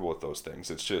uncomfortable with those things,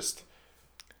 it's just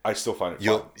I still find it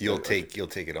fun. You'll take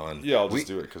it on. Yeah, I'll just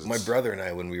do it because my brother and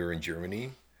I, when we were in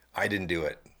Germany, I didn't do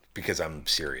it because I'm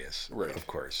serious, right? Of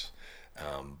course,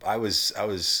 I was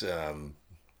the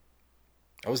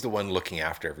one looking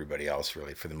after everybody else,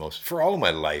 really, for all of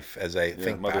my life. As I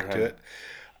think back to it,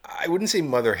 I wouldn't say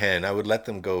mother hen. I would let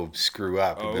them go screw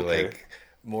up and be like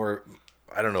more.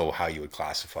 I don't know how you would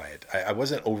classify it. I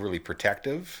wasn't overly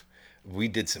protective. We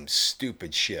did some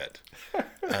stupid shit,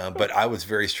 but I was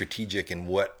very strategic in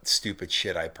what stupid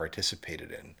shit I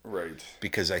participated in. Right.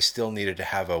 Because I still needed to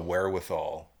have a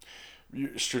wherewithal.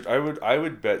 I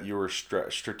would bet you were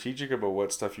strategic about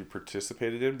what stuff you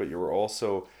participated in, but you were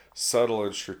also subtle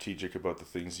and strategic about the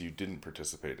things you didn't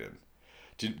participate in.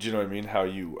 Do you know what I mean? How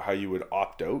you would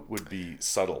opt out would be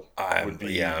subtle.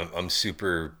 I'm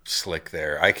super slick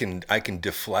there. I can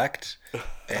deflect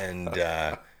and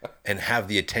have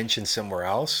the attention somewhere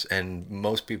else, and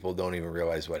most people don't even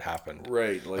realize what happened.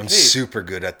 Right. Like, I'm super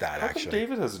good at that, actually.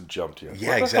 David hasn't jumped yet.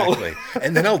 Yeah, exactly.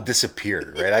 And then I'll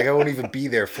disappear, right? I won't even be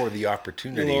there for the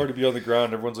opportunity. You'll already be on the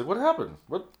ground. Everyone's like, what happened?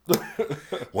 What?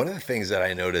 One of the things that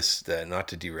I noticed, not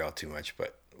to derail too much,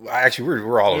 but actually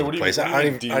we're all over the place. I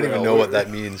don't even know what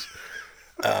that means.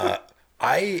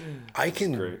 I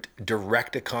can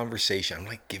direct a conversation. I'm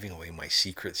like giving away my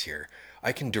secrets here.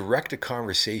 I can direct a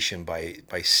conversation by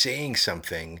saying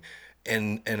something,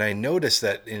 and I notice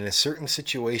that in a certain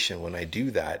situation when I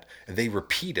do that, they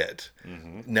repeat it.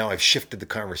 Mm-hmm. Now I've shifted the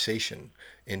conversation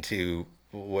into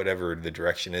whatever the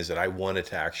direction is that I wanted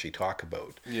to actually talk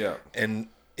about. Yeah. And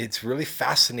it's really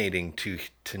fascinating to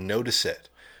notice it,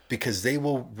 because they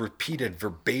will repeat it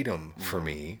verbatim for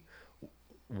me,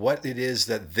 what it is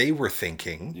that they were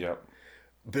thinking. Yep.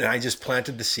 But I just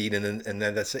planted the seed, and then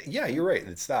that's it. Yeah, you're right.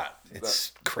 It's that.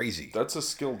 It's crazy. That's a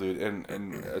skill, dude, and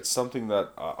it's something that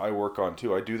I work on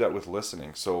too. I do that with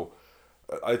listening. So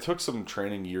I took some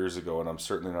training years ago, and I'm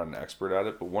certainly not an expert at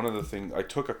it. But one of the things, I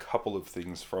took a couple of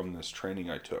things from this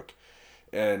training I took,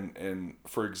 and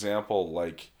for example,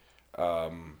 like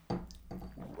I'll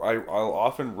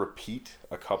often repeat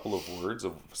a couple of words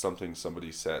of something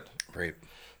somebody said. Right.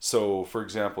 So, for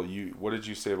example, what did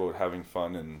you say about having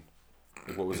fun and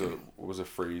what was a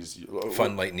phrase?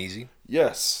 Fun, light, and easy.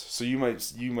 Yes. So you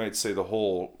might say the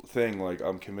whole thing, like,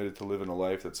 I'm committed to living a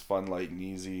life that's fun, light, and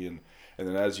easy, and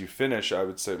then as you finish, I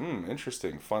would say,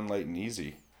 interesting, fun, light, and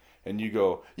easy, and you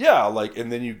go, yeah, like,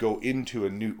 and then you go into a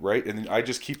newt, right, and then I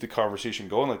just keep the conversation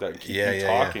going like that and keep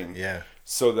talking,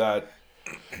 so that.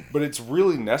 But it's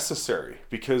really necessary,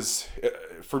 because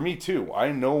for me too,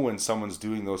 I know when someone's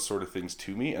doing those sort of things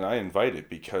to me, and I invite it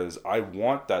because I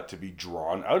want that to be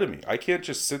drawn out of me. I can't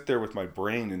just sit there with my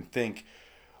brain and think,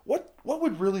 what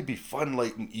would really be fun,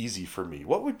 light, and easy for me?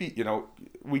 What would be,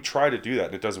 we try to do that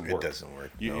and it doesn't work. It doesn't work.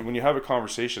 When you have a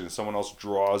conversation and someone else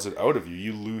draws it out of you,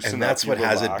 you loosen up. And that's what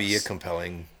has it be a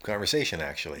compelling conversation,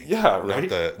 actually. Yeah,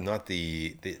 right. Not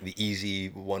the easy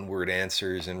one-word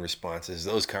answers and responses.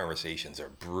 Those conversations are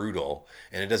brutal,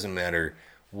 and it doesn't matter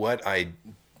what I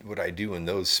do in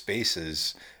those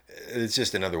spaces. It's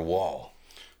just another wall.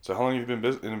 So how long have you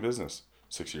been in business?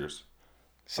 6 years.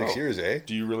 6 years, eh?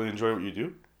 Do you really enjoy what you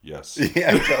do? Yes.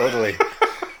 Yeah, totally.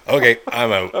 Okay,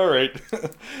 I'm out. All right.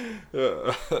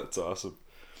 That's awesome.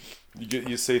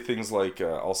 You say things like,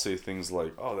 I'll say things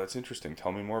like, oh, that's interesting.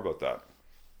 Tell me more about that.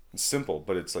 It's simple,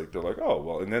 but it's like, they're like, oh,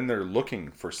 well, and then they're looking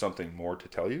for something more to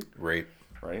tell you. Right.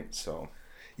 Right. So.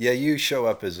 Yeah, you show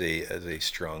up as a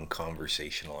strong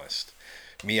conversationalist.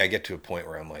 Me, I get to a point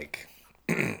where I'm like,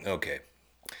 okay,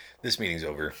 this meeting's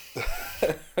over.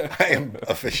 I am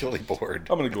officially bored.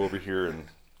 I'm going to go over here and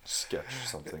sketch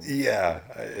something. Yeah,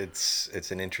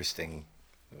 it's an interesting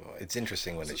it's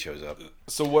interesting when it shows up.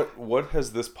 So what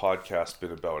has this podcast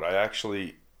been about? I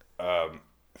actually,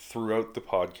 throughout the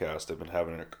podcast, I've been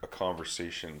having a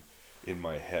conversation in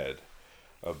my head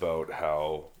about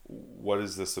what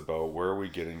is this about? Where are we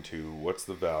getting to? What's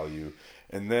the value?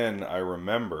 And then I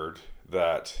remembered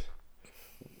that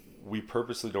we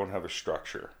purposely don't have a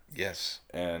structure. Yes.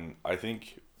 And I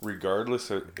think regardless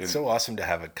of... It's so awesome to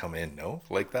have it come in, no?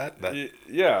 Like that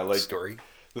yeah, like story.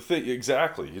 The thing,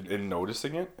 exactly, in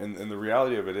noticing it. And the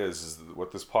reality of it is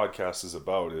what this podcast is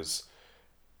about is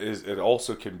it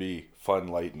also can be fun,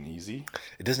 light, and easy.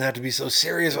 It doesn't have to be so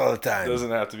serious all the time. It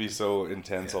doesn't have to be so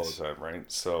intense all the time,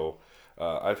 right? So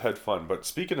I've had fun. But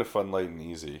speaking of fun, light, and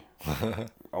easy, I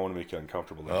want to make you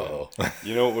uncomfortable again. Uh-oh.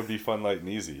 You know what would be fun, light, and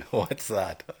easy? What's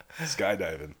that?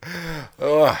 Skydiving.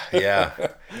 Oh, yeah.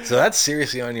 So that's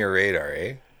seriously on your radar,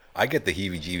 eh? I get the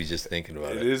heebie-jeebies just thinking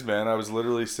about it. It is, man. I was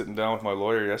literally sitting down with my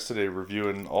lawyer yesterday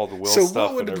reviewing all the will so stuff. So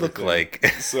what would it look like?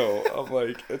 So I'm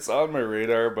like, it's on my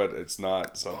radar, but it's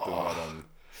not something that I'm...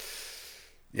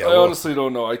 Yeah, I honestly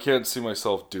don't know. I can't see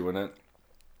myself doing it.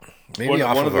 Maybe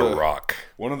off of a rock.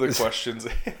 One of the questions,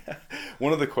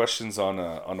 on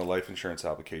a life insurance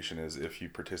application is if you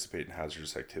participate in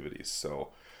hazardous activities. So,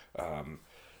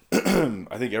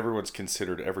 I think everyone's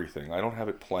considered everything. I don't have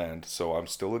it planned, so I'm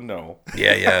still a no.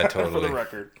 Yeah, totally. For the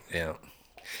record. Yeah.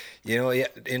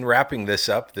 In wrapping this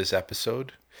up, this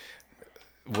episode,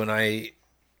 when I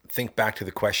think back to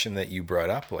the question that you brought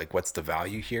up, like what's the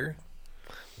value here?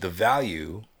 The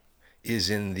value is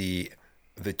in the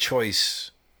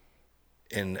choice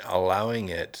in allowing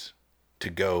it to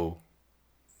go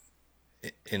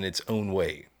in its own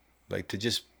way, like to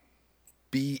just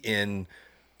be in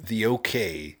the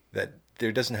okay that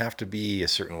there doesn't have to be a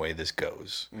certain way this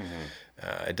goes.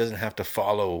 Mm-hmm. It doesn't have to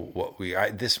follow what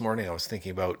this morning I was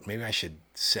thinking about, maybe I should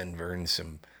send Vern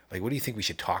some, like, what do you think we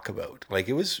should talk about? Like,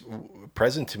 it was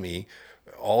present to me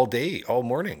all day, all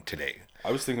morning today.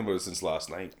 I was thinking about it since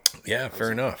last night. Yeah,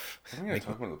 fair enough. I think I'm going to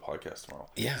talk about the podcast tomorrow.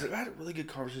 Yeah. I had a really good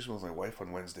conversation with my wife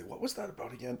on Wednesday. What was that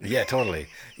about again? Yeah, totally.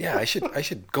 Yeah, I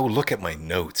should go look at my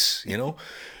notes,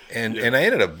 And I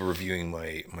ended up reviewing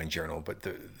my journal, but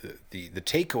the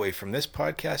takeaway from this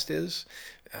podcast is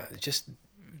just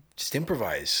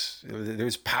improvise.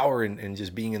 There's power in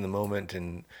just being in the moment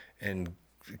and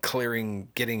clearing,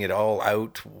 getting it all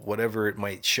out, whatever it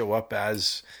might show up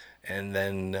as. And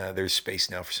then there's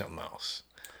space now for something else,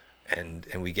 and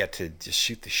we get to just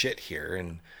shoot the shit here,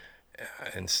 and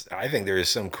I think there is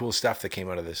some cool stuff that came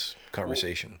out of this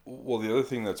conversation. Well, the other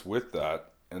thing that's with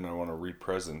that, and I want to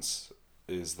re-presence,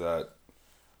 is that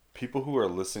people who are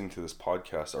listening to this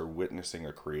podcast are witnessing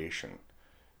a creation.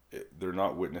 They're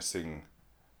not witnessing,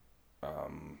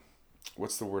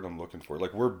 what's the word I'm looking for?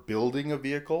 Like, we're building a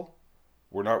vehicle.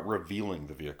 We're not revealing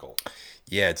the vehicle.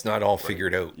 Yeah, it's not all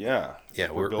figured out. Yeah.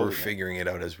 Yeah, we're figuring it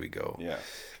out as we go. Yeah.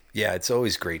 Yeah, it's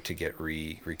always great to get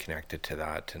reconnected to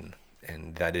that,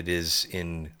 and that it is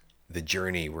in the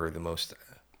journey where the most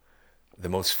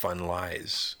fun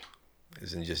lies,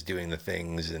 is in just doing the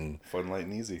things and fun, light,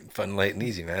 and easy. Fun, light, and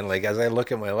easy, man. Like, as I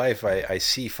look at my life, I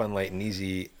see fun, light, and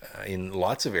easy in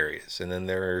lots of areas, and then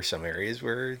there are some areas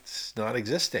where it's not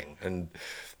existing, and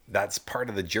that's part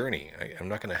of the journey. I'm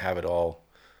not going to have it all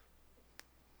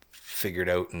figured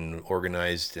out and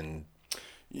organized and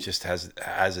just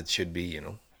as it should be,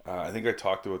 I think I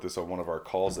talked about this on one of our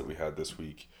calls that we had this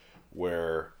week,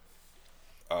 where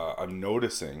I'm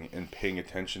noticing and paying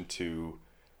attention to,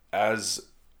 as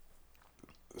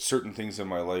certain things in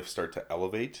my life start to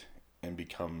elevate and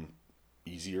become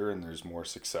easier and there's more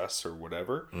success or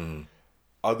whatever,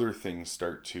 other things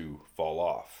start to fall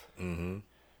off. Mm-hmm.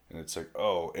 And it's like,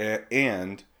 oh,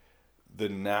 and the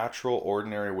natural,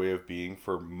 ordinary way of being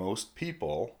for most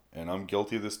people, and I'm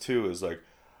guilty of this too, is like,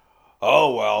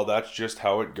 oh, well, that's just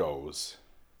how it goes.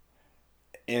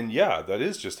 And yeah, that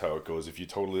is just how it goes if you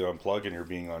totally unplug and you're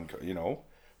being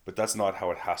but that's not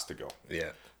how it has to go. Yeah.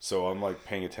 So I'm like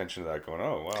paying attention to that going,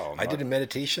 oh, wow. I did a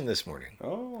meditation this morning.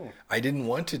 Oh. I didn't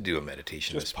want to do a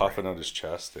meditation just this morning. Puffing out his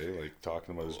chest, like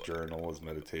talking about his journal, his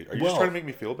meditation. Are you just trying to make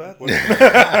me feel bad?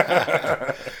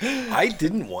 I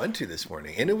didn't want to this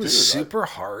morning, and it was super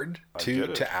hard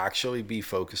to actually be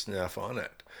focused enough on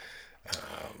it.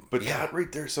 But that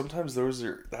right there, sometimes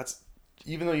that's,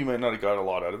 even though you might not have got a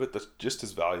lot out of it, that's just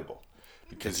as valuable.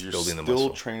 Because you're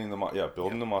still training the muscle. Yeah,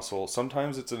 building the muscle.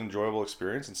 Sometimes it's an enjoyable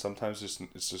experience, and sometimes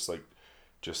it's just like,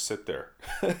 just sit there.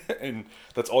 And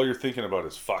that's all you're thinking about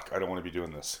is, fuck, I don't want to be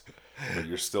doing this. But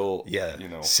you're still,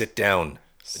 sit down.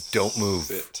 Don't move.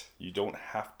 Sit. You don't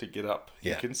have to get up.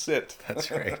 Yeah. You can sit.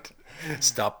 That's right.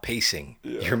 Stop pacing.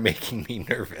 You're making me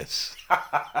nervous.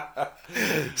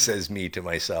 Says me to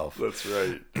myself. That's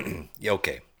right. Yeah,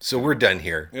 okay, so we're done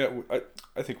here. Yeah,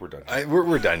 I think we're done.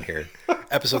 We're done here.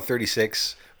 Episode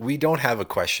 36. We don't have a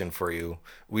question for you.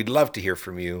 We'd love to hear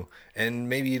from you. And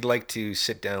maybe you'd like to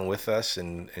sit down with us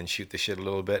and shoot the shit a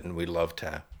little bit. And we'd love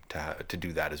to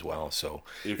do that as well. So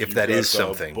if that is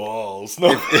something. Balls.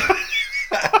 No.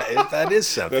 If that is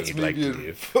something That's you'd me like to being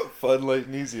do. fun, light,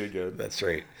 and easy again. That's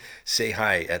right. Say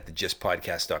hi at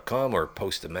thejustpodcast.com or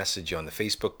post a message on the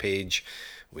Facebook page.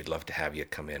 We'd love to have you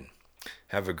come in.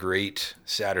 Have a great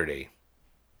Saturday.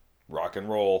 Rock and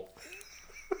roll.